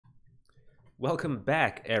Welcome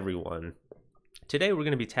back, everyone. Today we're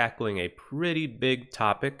going to be tackling a pretty big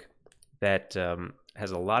topic that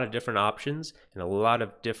has a lot of different options and a lot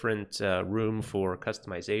of different room for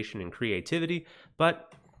customization and creativity,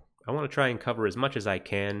 but I want to try and cover as much as I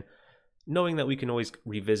can, knowing that we can always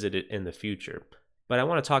revisit it in the future. But I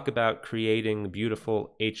want to talk about creating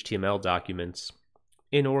beautiful HTML documents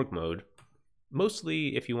in org mode,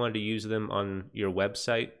 mostly if you wanted to use them on your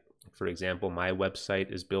website. For example, my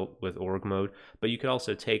website is built with org mode, but you could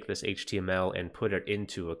also take this HTML and put it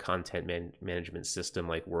into a content management system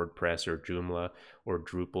like WordPress or Joomla or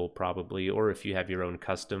Drupal probably, or if you have your own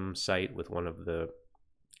custom site with one of the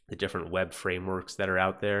different web frameworks that are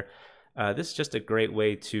out there. This is just a great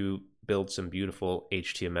way to build some beautiful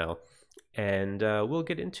HTML, and we'll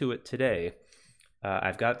get into it today.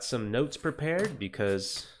 I've got some notes prepared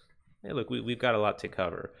because, hey, look, we've got a lot to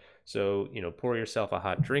cover. So, pour yourself a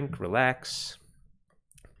hot drink, relax,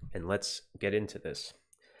 and let's get into this.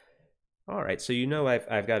 All right, so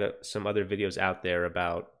I've got some other videos out there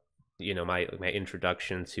about, my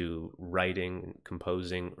introduction to writing,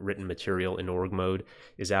 composing, written material in org mode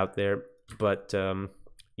is out there. But,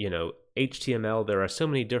 HTML, there are so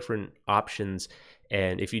many different options.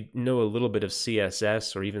 And if you know a little bit of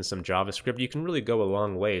CSS or even some JavaScript, you can really go a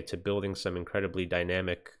long way to building some incredibly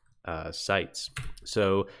dynamic sites.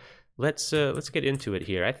 So let's get into it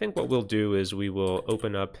here. I think what we'll do is we will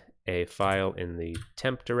open up a file in the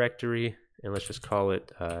temp directory, and let's just call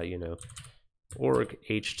it org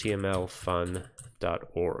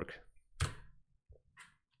htmlfun.org.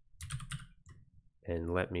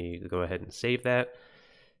 And let me go ahead and save that.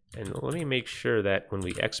 And let me make sure that when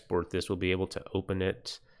we export this, we'll be able to open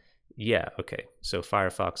it. Yeah, okay. So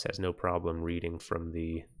Firefox has no problem reading from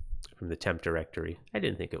the temp directory. I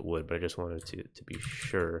didn't think it would, but I just wanted to be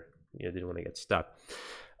sure. Didn't want to get stuck.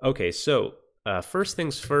 Okay, so first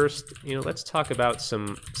things first, let's talk about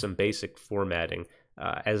some basic formatting.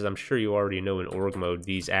 As I'm sure you already know, in org mode,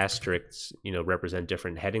 these asterisks, represent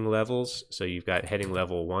different heading levels. So you've got heading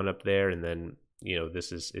level 1 up there, and then,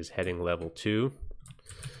 this is heading level 2.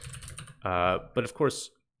 But of course,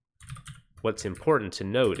 what's important to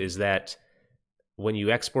note is that when you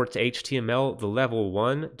export to HTML, the level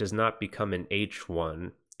 1 does not become an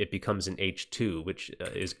H1. It becomes an H2, which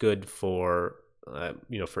is good for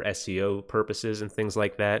for SEO purposes and things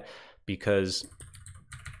like that, because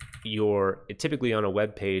typically on a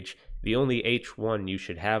web page, the only H1 you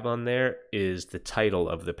should have on there is the title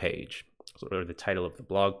of the page, or the title of the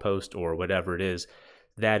blog post, or whatever it is.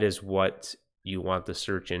 That is what you want the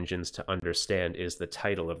search engines to understand, is the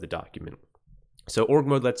title of the document. So org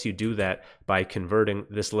mode lets you do that by converting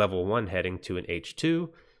this level 1 heading to an H2,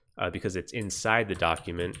 because it's inside the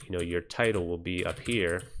document. Your title will be up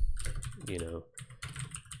here,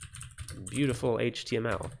 beautiful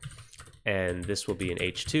HTML, and this will be an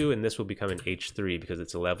H2, and this will become an H3 because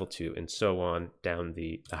it's a level 2, and so on down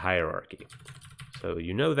the hierarchy. So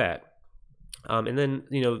that. And then,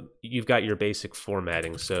 you've got your basic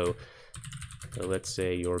formatting. So let's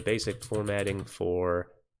say your basic formatting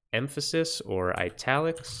for emphasis or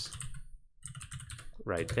italics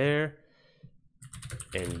right there,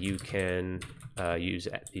 and you can use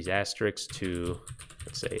these asterisks to,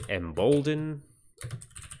 let's say, embolden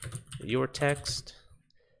your text,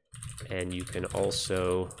 and you can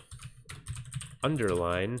also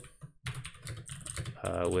underline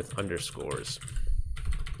with underscores,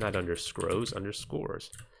 not underscores,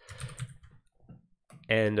 underscores.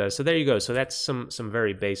 And so there you go. So that's some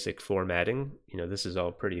very basic formatting. This is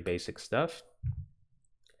all pretty basic stuff.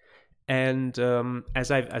 And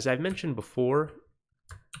as I've mentioned before,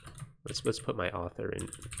 let's put my author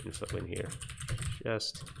info in here,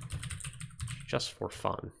 just for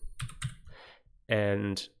fun.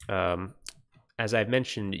 And as I've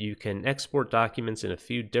mentioned, you can export documents in a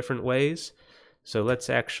few different ways. So let's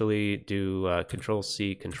actually do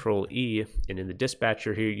Control-C, Control-E, and in the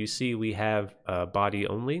dispatcher here, you see we have body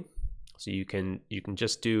only. So you can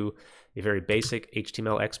just do a very basic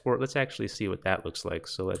HTML export. Let's actually see what that looks like.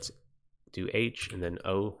 So let's do H and then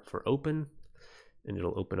O for open, and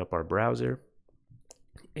it'll open up our browser.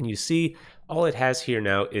 And you see all it has here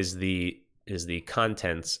now is the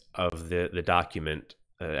contents of the document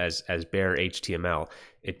as bare HTML.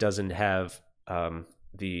 It doesn't have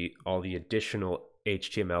all the additional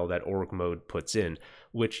HTML that org mode puts in,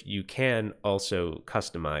 which you can also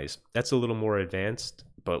customize. That's a little more advanced,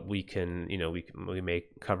 but we can, we may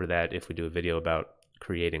cover that if we do a video about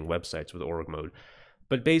creating websites with org mode.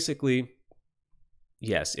 But basically,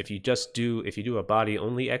 yes, if you do a body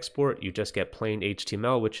only export, you just get plain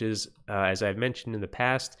HTML, which is, as I've mentioned in the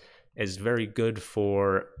past, is very good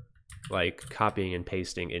for like copying and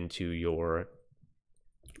pasting into your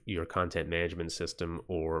content management system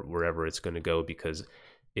or wherever it's going to go, because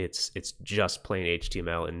it's just plain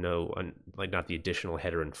HTML and no, like not the additional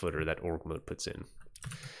header and footer that org mode puts in.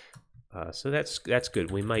 So that's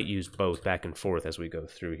good. We might use both back and forth as we go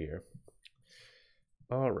through here.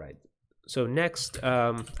 All right. So next,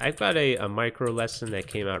 I've got a micro lesson that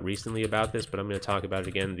came out recently about this, but I'm going to talk about it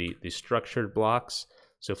again, the structured blocks.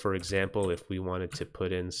 So for example, if we wanted to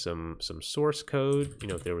put in some source code, you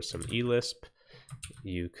know, if there was some eLisp,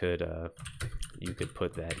 you could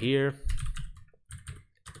put that here.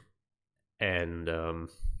 And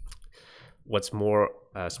what's more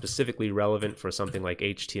specifically relevant for something like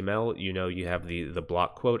HTML, you know, you have the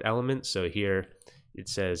block quote element. So here it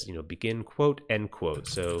says, you know, begin quote, end quote.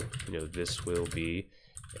 So, you know, this will be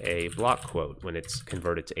a block quote when it's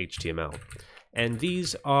converted to HTML. And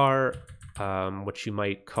these are what you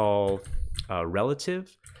might call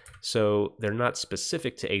relative. So they're not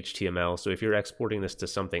specific to HTML. So if you're exporting this to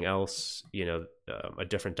something else, you know, a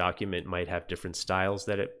different document might have different styles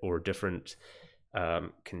that it, or different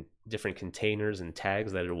different containers and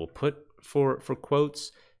tags that it will put for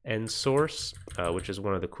quotes and source, which is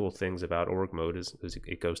one of the cool things about org mode is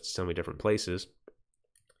it goes to so many different places.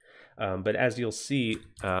 But as you'll see,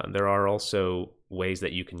 there are also ways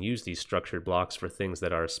that you can use these structured blocks for things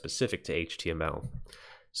that are specific to HTML.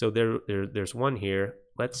 So there's one here.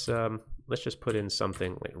 Let's just put in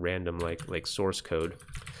something like random, like source code.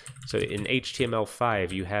 So in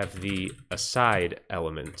HTML5, you have the aside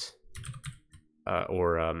element,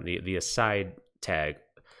 or the aside tag.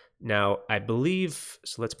 Now, I believe,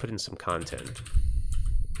 so let's put in some content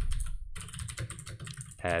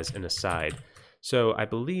as an aside. So I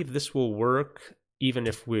believe this will work even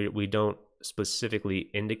if we don't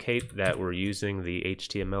specifically indicate that we're using the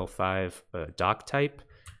HTML5 doc type.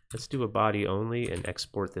 Let's do a body only and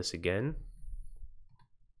export this again.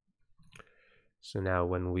 So now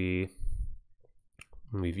when we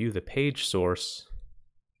view the page source,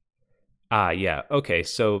 yeah, okay,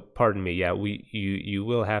 so pardon me, yeah, you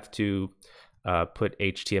will have to put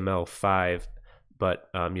HTML5, but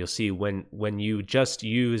you'll see when you just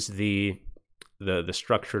use the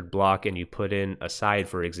structured block and you put in aside,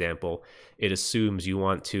 for example, it assumes you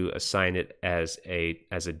want to assign it as a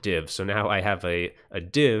div. So now I have a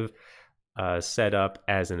div set up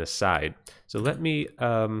as an aside. So let me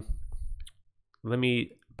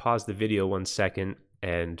pause the video 1 second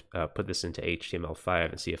and put this into HTML5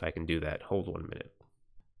 and see if I can do that. Hold 1 minute.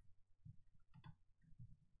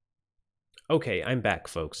 Okay, I'm back,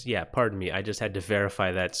 folks. Yeah, pardon me. I just had to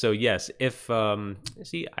verify that. So yes, if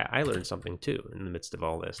see, I learned something too in the midst of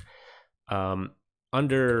all this.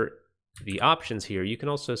 Under the options here, you can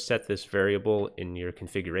also set this variable in your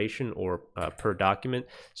configuration or per document.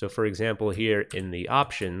 So for example, here in the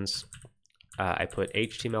options, I put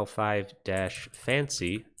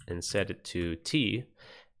HTML5-fancy and set it to T.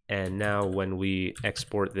 And now when we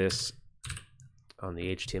export this on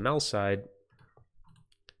the HTML side,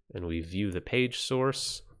 and we view the page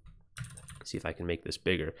source, see if I can make this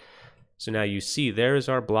bigger. So now you see there is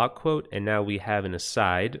our block quote, and now we have an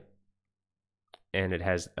aside, and it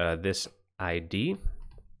has this ID.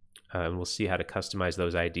 And we'll see how to customize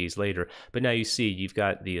those IDs later. But now you see you've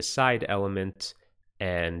got the aside element,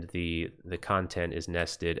 and the content is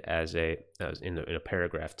nested as in a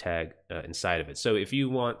paragraph tag inside of it. So if you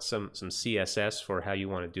want some CSS for how you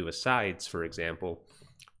want to do asides, for example,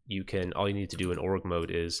 you can, all you need to do in org mode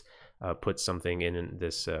is put something in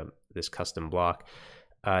this this custom block.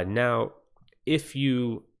 Now, if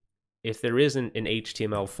there isn't an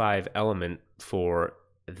HTML5 element for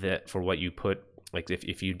what you put, like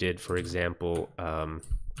if you did, for example,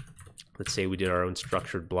 let's say we did our own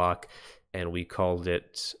structured block and we called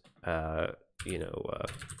it, you know,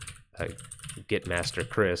 get master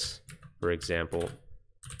Chris, for example,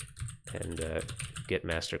 and get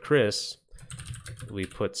master Chris. We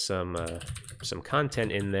put some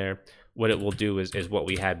content in there. What it will do is what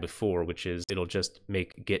we had before, which is it'll just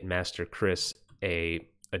make get master Chris a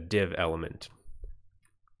div element.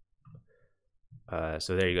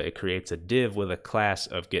 So there you go. It creates a div with a class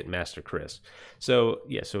of get master Chris. So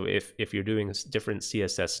yeah, so if you're doing different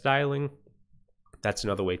CSS styling, that's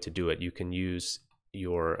another way to do it. You can use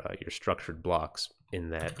your structured blocks in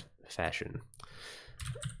that fashion.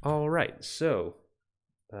 All right, so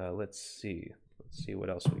let's see what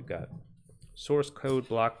else we've got. Source code,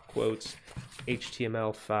 block quotes,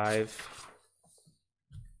 HTML5.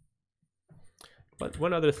 But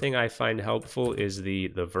one other thing I find helpful is the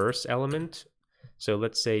verse element. So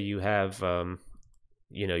let's say you have,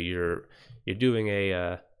 you know, you're doing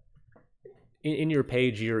in your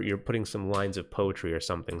page you're putting some lines of poetry or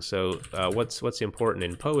something. So what's important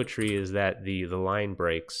in poetry is that the line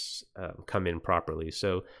breaks come in properly.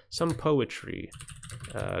 So some poetry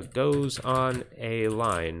goes on a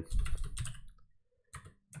line.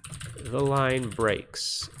 The line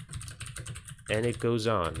breaks, and it goes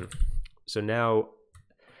on. So now,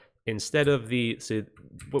 instead of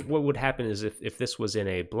what would happen is if this was in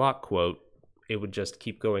a block quote, it would just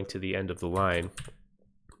keep going to the end of the line,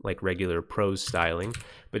 like regular prose styling.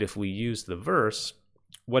 But if we use the verse,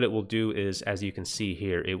 what it will do is, as you can see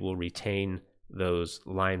here, it will retain those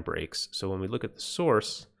line breaks. So when we look at the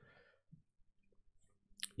source,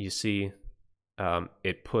 you see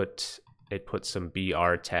it put some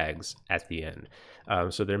BR tags at the end.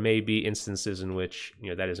 So there may be instances in which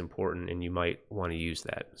that is important, and you might want to use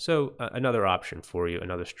that. So another option for you,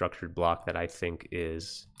 another structured block that I think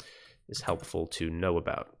is helpful to know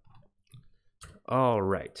about. All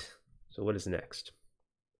right. So what is next?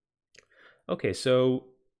 Okay, so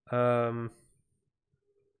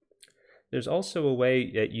there's also a way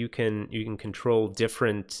that you can control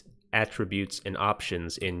different attributes and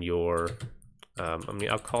options in your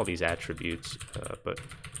I'll call these attributes, but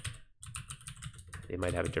they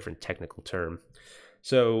might have a different technical term.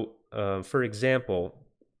 So for example,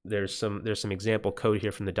 there's some example code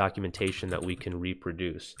here from the documentation that we can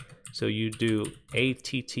reproduce. So you do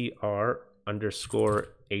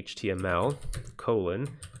attr_HTML colon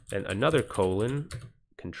and another colon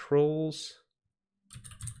controls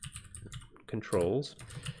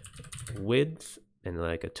width and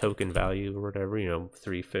like a token value or whatever,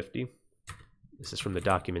 350. This is from the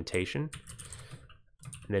documentation.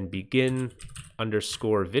 And then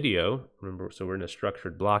begin_video. Remember, so we're in a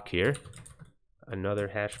structured block here. Another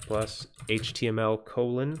hash plus HTML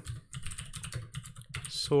colon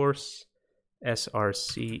source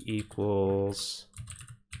src equals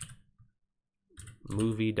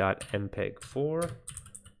movie.mpeg4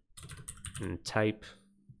 and type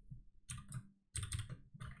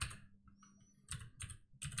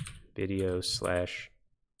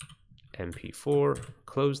video/mp4,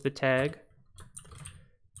 close the tag.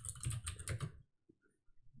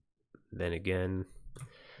 Then again,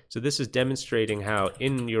 so this is demonstrating how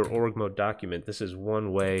in your org mode document, this is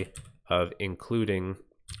one way of including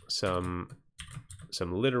some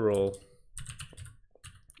literal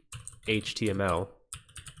HTML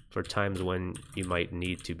for times when you might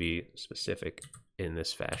need to be specific in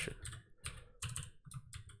this fashion.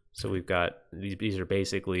 So we've got these are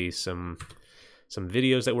basically some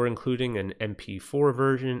videos that we're including, an MP4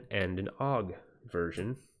 version and an OGG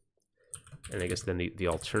version. And I guess then the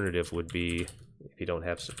alternative would be, if you don't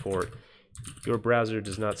have support, your browser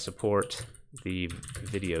does not support the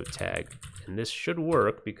video tag. And this should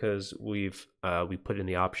work because we put in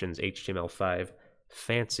the options HTML5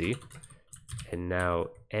 fancy and now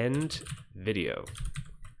end video.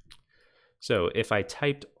 So if I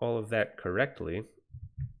typed all of that correctly,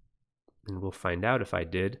 and we'll find out if I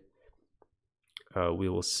did, we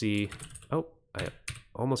will see, oh, I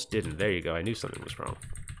almost didn't. There you go. I knew something was wrong.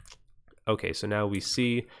 Okay, so now we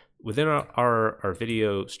see within our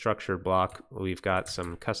video structure block, we've got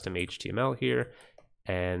some custom HTML here,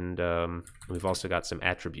 and we've also got some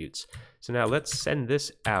attributes. So now let's send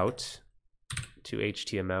this out to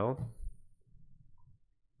HTML.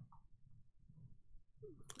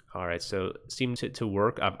 All right, so it seems to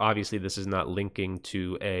work. Obviously, this is not linking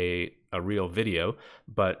to a real video,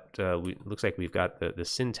 but looks like we've got the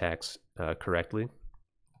syntax correctly.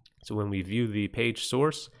 So when we view the page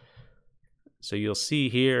source, so you'll see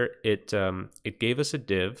here it gave us a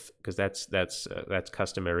div because that's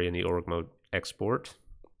customary in the org mode export.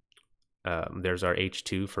 There's our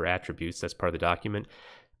H2 for attributes. That's part of the document.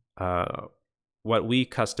 What we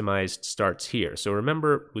customized starts here. So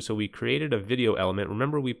remember, so we created a video element.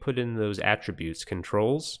 Remember, we put in those attributes,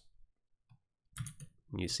 controls.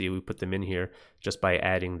 You see, we put them in here just by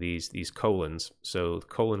adding these colons. So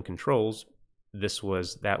colon controls.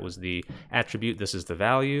 That was the attribute. This is the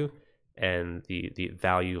value, and the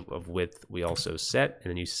value of width we also set. And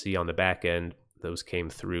then you see on the back end, those came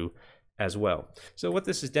through as well. So what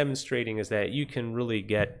this is demonstrating is that you can really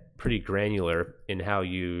get pretty granular in how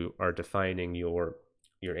you are defining your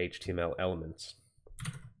HTML elements.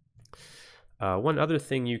 One other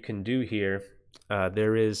thing you can do here,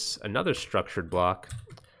 there is another structured block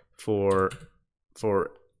for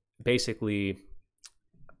basically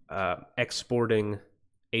exporting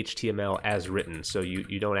HTML as written. So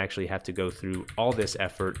you don't actually have to go through all this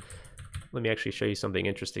effort. Let me actually show you something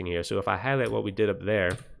interesting here. So if I highlight what we did up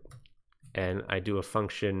there, and I do a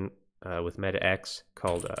function with metax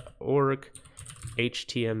called org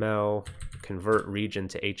HTML convert region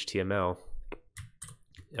to HTML.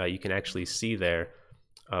 you can actually see there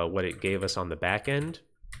what it gave us on the back end.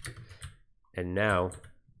 And now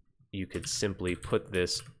you could simply put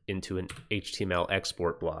this into an HTML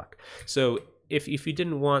export block. So if you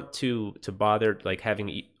didn't want to bother like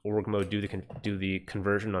having org mode do the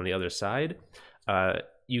conversion on the other side,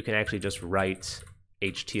 you can actually just write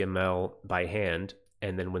HTML by hand,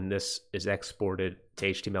 and then when this is exported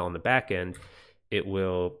to HTML on the back end, it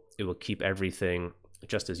will keep everything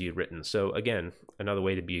just as you'd written. So again, another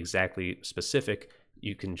way to be exactly specific,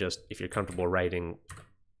 you can just, if you're comfortable writing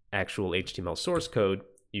actual HTML source code,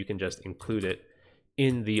 you can just include it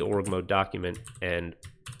in the org mode document, and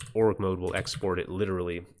org mode will export it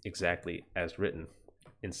literally exactly as written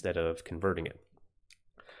instead of converting it.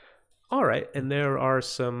 All right, and there are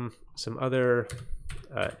some other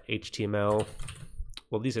HTML.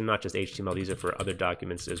 Well, these are not just HTML, these are for other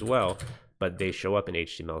documents as well, but they show up in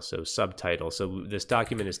HTML, so subtitle. So this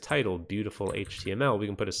document is titled Beautiful HTML. We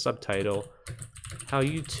can put a subtitle, how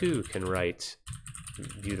you too can write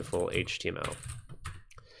beautiful HTML.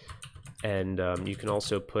 And you can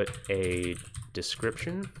also put a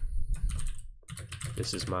description.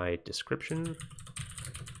 This is my description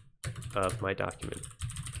of my document.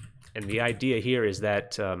 And the idea here is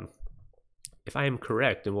that if I am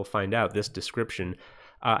correct, and we'll find out, this description,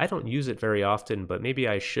 I don't use it very often, but maybe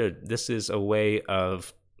I should. This is a way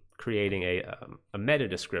of creating a meta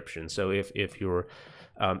description. So if you're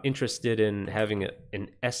interested in having an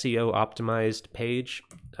SEO optimized page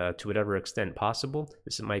to whatever extent possible,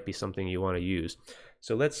 this might be something you want to use.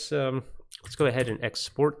 So let's go ahead and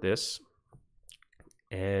export this,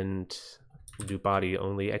 and do body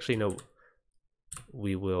only. Actually, no,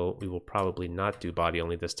 we will probably not do body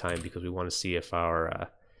only this time, because we want to see if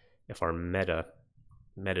our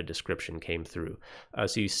meta description came through.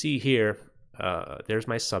 So you see here, there's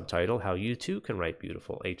my subtitle, how you too can write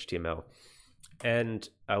beautiful HTML. And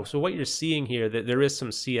so what you're seeing here, that there is some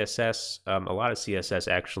CSS, a lot of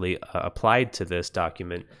CSS actually applied to this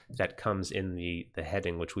document that comes in the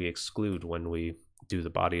heading, which we exclude when we do the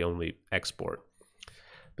body only export.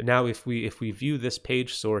 But now if we view this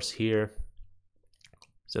page source here,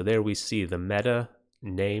 so there we see the meta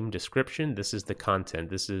name description. This is the content.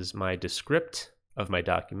 This is my descript of my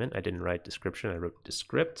document. I didn't write description, I wrote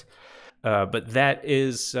descript. But that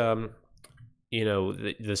is, you know,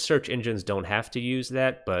 the search engines don't have to use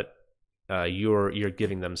that, but you're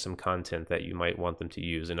giving them some content that you might want them to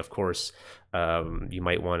use. And of course, you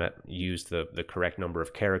might want to use the correct number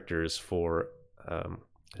of characters for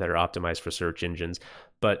that are optimized for search engines.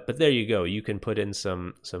 But there you go. You can put in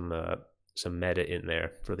some meta in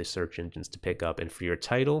there for the search engines to pick up. And for your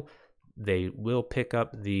title, they will pick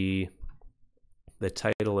up the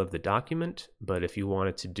title of the document. But if you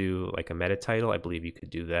wanted to do like a meta title, I believe you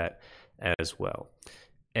could do that as well.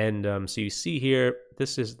 And so you see here,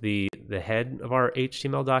 this is the head of our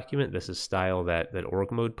HTML document. This is style that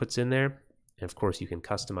org mode puts in there. And of course, you can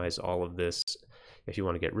customize all of this if you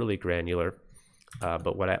want to get really granular.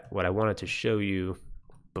 But what I wanted to show you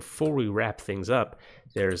before we wrap things up,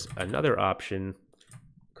 there's another option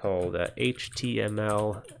called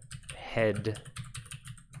HTML head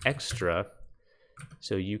extra.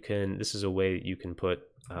 So you can, this is a way that you can put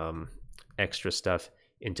extra stuff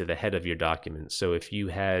into the head of your document. So if you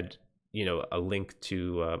had, you know, a link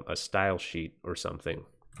to a style sheet or something,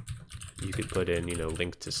 you could put in, you know,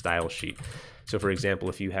 link to style sheet. So for example,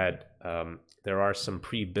 if you had, there are some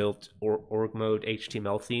pre-built org mode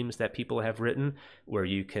HTML themes that people have written, where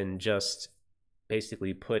you can just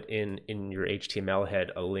basically put in your HTML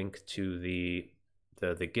head a link to the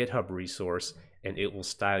GitHub resource, and it will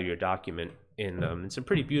style your document in some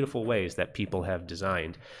pretty beautiful ways that people have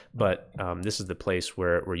designed. But this is the place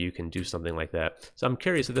where you can do something like that. So I'm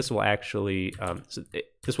curious if this will actually,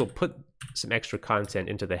 this will put some extra content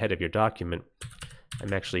into the head of your document.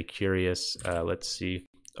 I'm actually curious. Let's see.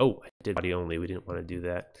 Oh, I did body only. We didn't want to do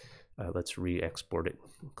that. Let's re-export it.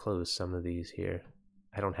 Close some of these here.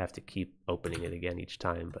 I don't have to keep opening it again each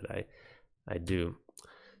time, but I do.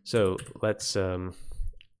 So let's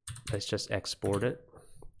just export it,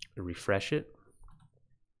 refresh it,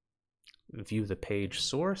 view the page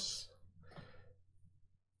source,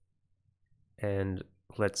 and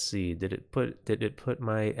let's see. Did it put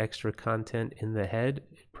my extra content in the head?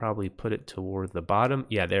 It probably put it toward the bottom.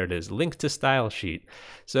 Yeah, there it is. Link to style sheet.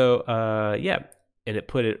 So yeah, and it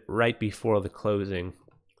put it right before the closing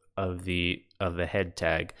of the head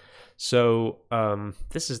tag. So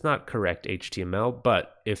this is not correct HTML,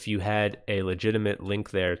 but if you had a legitimate link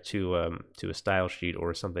there to a style sheet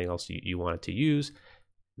or something else you wanted to use,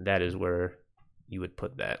 that is where you would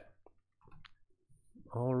put that.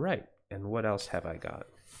 All right, and what else have I got?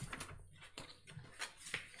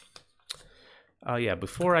 Yeah,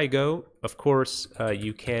 before I go, of course,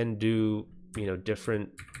 you can do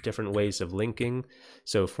different ways of linking.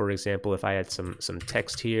 So, for example, if I had some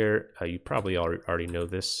text here, you probably already know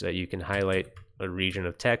this. You can highlight a region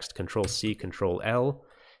of text, Control C, Control L,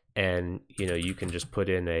 and you can just put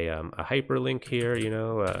in a hyperlink here.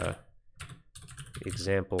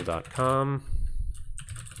 Example.com.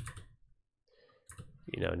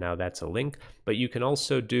 Now that's a link, but you can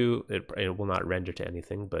also do it will not render to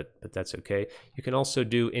anything, but that's okay. You can also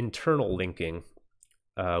do internal linking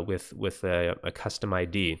with a custom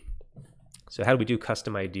ID. So how do we do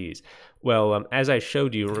custom IDs? Well, as I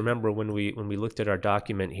showed you, remember when we looked at our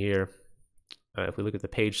document here, if we look at the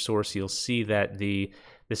page source, you'll see that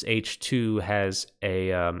this H2 has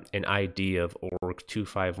an ID of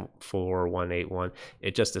org254181.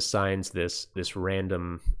 It just assigns this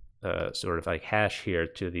random sort of like hash here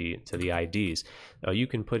to the IDs. You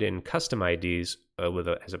can put in custom IDs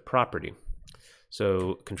as a property.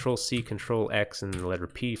 So Control C, Control X, and the letter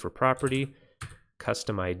P for property,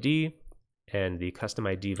 custom ID, and the custom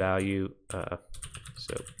ID value.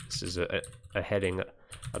 So this is a heading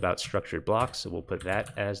about structured blocks, so we'll put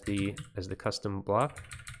that as the custom block,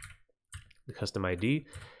 the custom ID.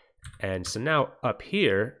 And so now up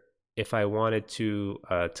here, if I wanted to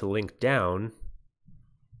link down,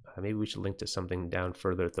 maybe we should link to something down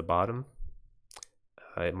further at the bottom.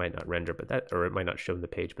 It might not render, or it might not show in the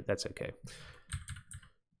page, but that's okay.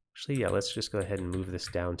 Actually, yeah, let's just go ahead and move this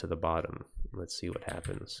down to the bottom. Let's see what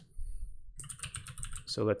happens.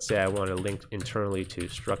 So let's say I want to link internally to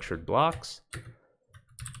structured blocks.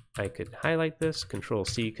 I could highlight this, Control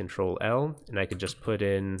C, Control L, and I could just put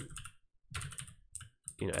in,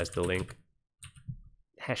 as the link,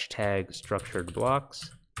 hashtag structured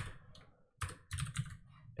blocks.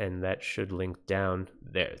 And that should link down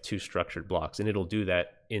there to structured blocks. And it'll do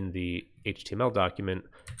that in the HTML document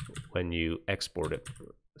when you export it.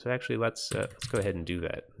 So actually, let's go ahead and do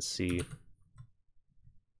that. Let's see.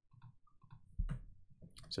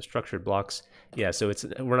 So structured blocks, yeah. So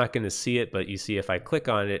we're not going to see it, but you see if I click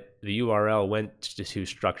on it, the URL went to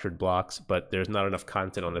structured blocks, but there's not enough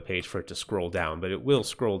content on the page for it to scroll down. But it will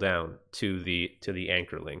scroll down to the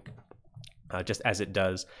anchor link, just as it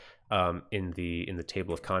does in the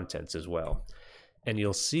table of contents as well. And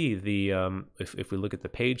you'll see if we look at the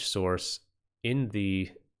page source in the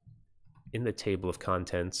table of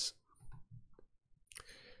contents,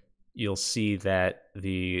 you'll see that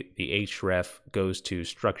the href goes to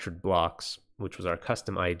structured blocks, which was our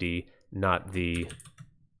custom ID, not the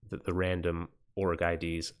random org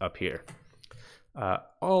IDs up here.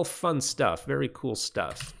 All fun stuff, very cool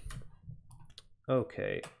stuff.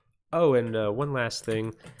 Okay. Oh, and one last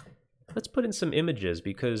thing. Let's put in some images,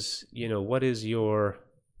 because what is your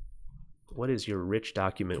rich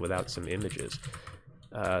document without some images?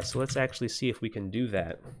 So let's actually see if we can do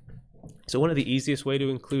that. So one of the easiest way to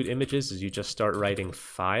include images is you just start writing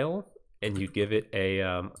file and you give it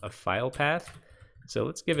a file path. So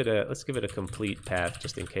let's give it a complete path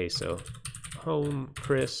just in case. So home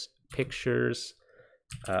Chris pictures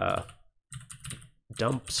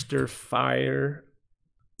dumpster fire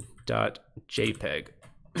 .jpg.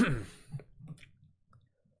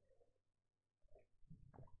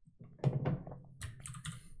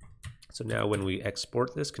 So now when we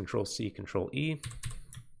export this, Control C, Control E,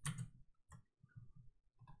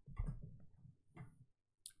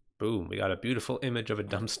 boom, we got a beautiful image of a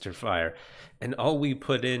dumpster fire. And all we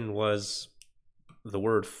put in was the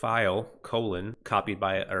word file, copied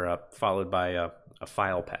by, or followed by a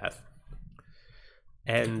file path.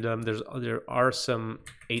 And there are some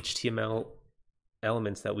HTML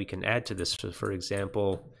elements that we can add to this. So for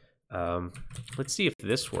example, let's see if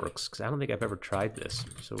this works, because I don't think I've ever tried this.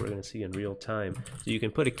 So we're going to see in real time. So you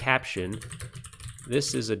can put a caption.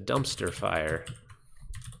 This is a dumpster fire.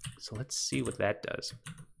 So let's see what that does.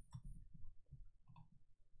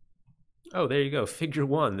 Oh, there you go. Figure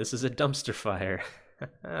 1. This is a dumpster fire.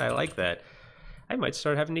 I like that. I might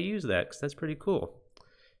start having to use that, because that's pretty cool.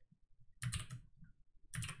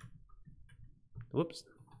 Whoops.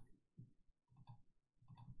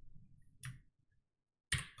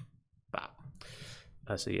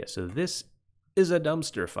 So yeah, so this is a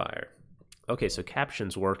dumpster fire. Okay, so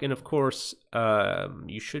captions work, and of course,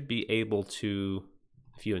 you should be able to,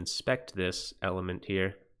 if you inspect this element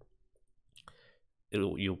here,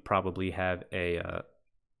 you'll probably have a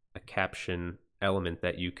caption element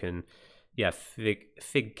that you can, yeah,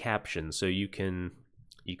 fig caption. So you can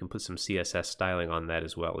put some CSS styling on that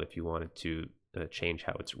as well if you wanted to change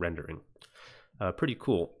how it's rendering. Pretty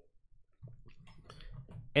cool.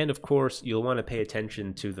 And of course, you'll want to pay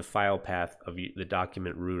attention to the file path of the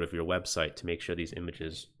document root of your website to make sure these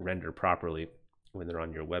images render properly. when they're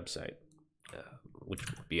on your website, which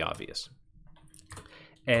would be obvious.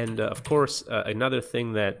 And of course, another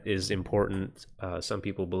thing that is important, some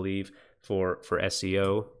people believe, for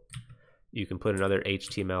SEO, you can put another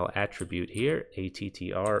HTML attribute here,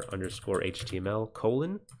 attr_HTML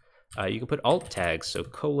colon. You can put alt tags, so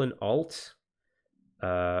colon alt.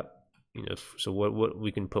 You know, so what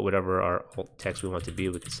we can put whatever our alt text we want to be.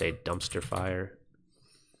 We could say dumpster fire,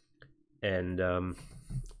 and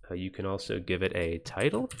you can also give it a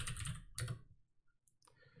title.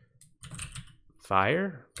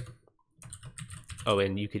 Fire. Oh,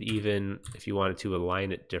 and you could even, if you wanted to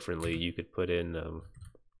align it differently, you could put in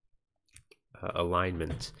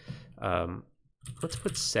alignment. Let's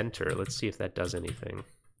put center. Let's see if that does anything.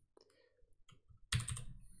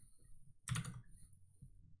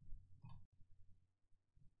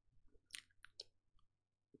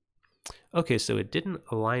 Okay, so it didn't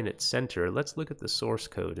align at center. Let's look at the source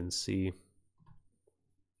code and see.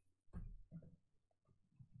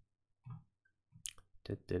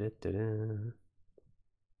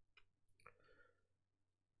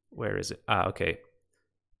 Where is it? Ah, okay.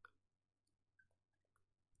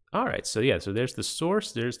 All right, so yeah, so there's the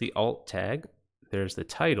source, there's the alt tag, there's the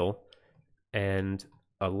title, and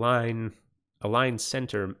align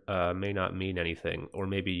center may not mean anything, or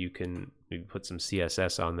maybe you can maybe put some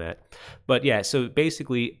CSS on that. But yeah, so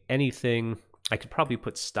basically anything, I could probably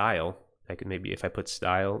put style. I could maybe, if I put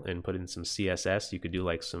style and put in some CSS, you could do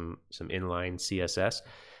like some inline CSS.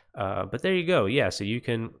 But there you go. Yeah, so you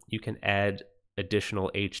can add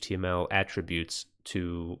additional HTML attributes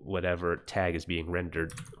to whatever tag is being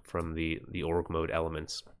rendered from the org mode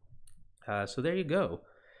elements. So there you go.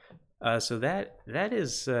 So that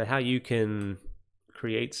is how you can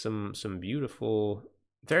create some beautiful,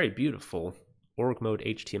 very beautiful org mode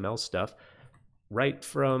HTML stuff right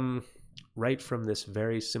from this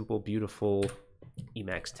very simple, beautiful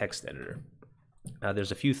Emacs text editor.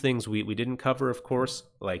 There's a few things we didn't cover, of course,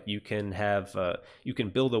 like you can have you can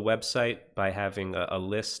build a website by having a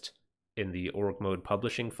list in the org mode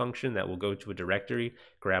publishing function that will go to a directory,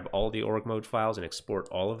 grab all the org mode files and export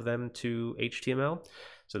all of them to HTML.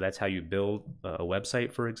 So that's how you build a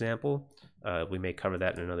website, for example. We may cover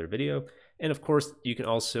that in another video. And of course, you can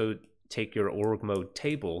also take your org mode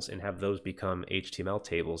tables and have those become HTML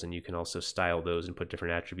tables, and you can also style those and put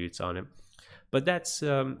different attributes on it. But that's you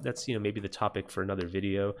know, maybe the topic for another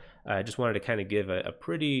video. I just wanted to kind of give a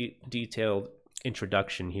pretty detailed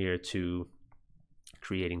introduction here to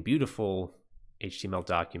creating beautiful HTML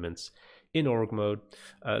documents in org mode.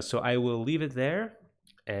 So I will leave it there.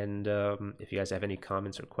 And if you guys have any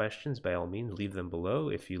comments or questions, by all means, leave them below.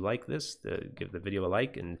 If you like this, give the video a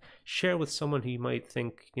like and share with someone who you might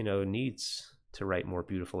think, you know, needs to write more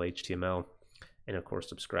beautiful HTML. And of course,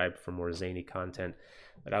 subscribe for more zany content.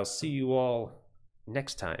 But I'll see you all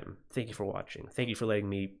next time. Thank you for watching. Thank you for letting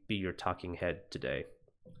me be your talking head today.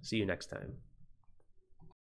 See you next time.